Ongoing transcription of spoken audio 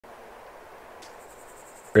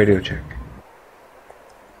Radio check.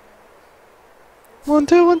 1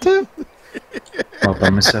 2 1 2. Hold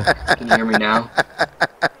on a sec. Can you hear me now?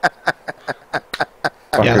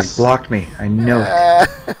 Fucker Yes. blocked me. I know it.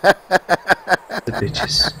 The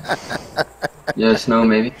bitches. Yes, no,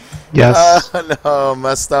 maybe. Yes. No,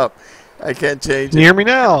 messed up. I can't change Can you it. hear me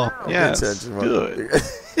now? I Yes. can't change it. Good.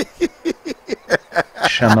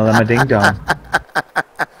 Shamalama ding dong.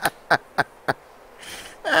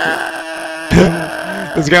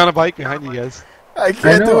 There's a guy on a bike behind you guys. I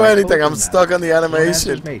can't do I told anything. him I'm that. stuck on the Don't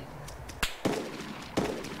answer animation. me.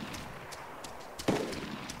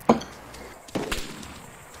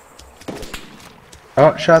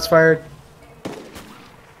 Oh, shots fired.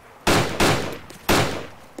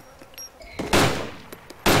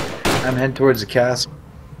 I'm heading towards the castle.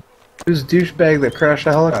 Who's the douchebag that crashed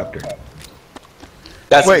the helicopter?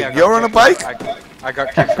 That's Wait, me. I got you're on a kicked bike? I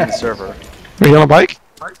got kicked from the server. Are you on a bike?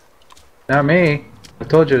 Not me. I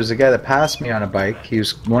told you it was the guy that passed me on a bike. He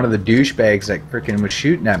was one of the douchebags that freaking was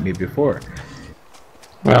shooting at me before.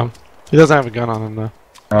 Well, he doesn't have a gun on him though.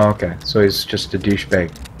 Oh, okay. So he's just a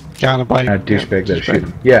douchebag. Guy on a bike. Not a douchebag Yeah, that's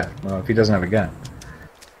shooting. Yeah, well, if he doesn't have a gun.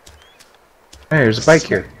 Hey, there's a bike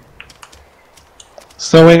here.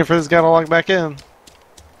 Still waiting for this guy to log back in.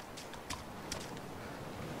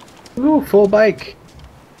 Ooh, full bike.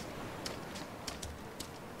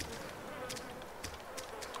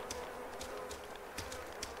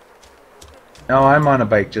 No, I'm on a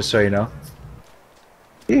bike, just so you know.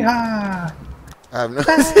 Yeehaw! I'm not.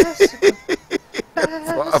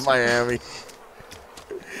 Fuck Miami.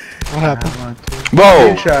 What happened?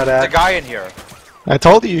 Whoa! Shot The at. guy in here. I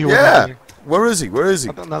told you were Yeah. here. Where is he? Where is he?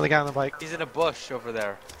 Another guy on a bike. He's in a bush over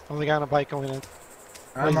there. Another guy on a bike going in.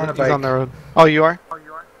 I'm on a He's bike. on the road. Oh, you are?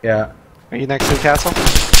 Yeah. Are you next to the castle?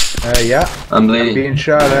 Yeah. I'm I'm bleeding. being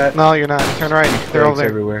shot at. No, you're not. Turn right. They're over Bags there.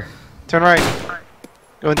 everywhere. Turn right.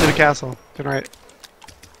 Go into the castle. Turn right.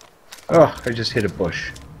 Oh, I just hit a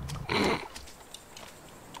bush.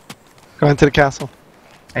 Go into the castle.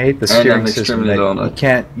 I hate the And I'm steering system extremely that low on you it.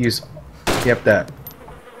 can't use. Yep, that.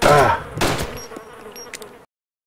 Ah.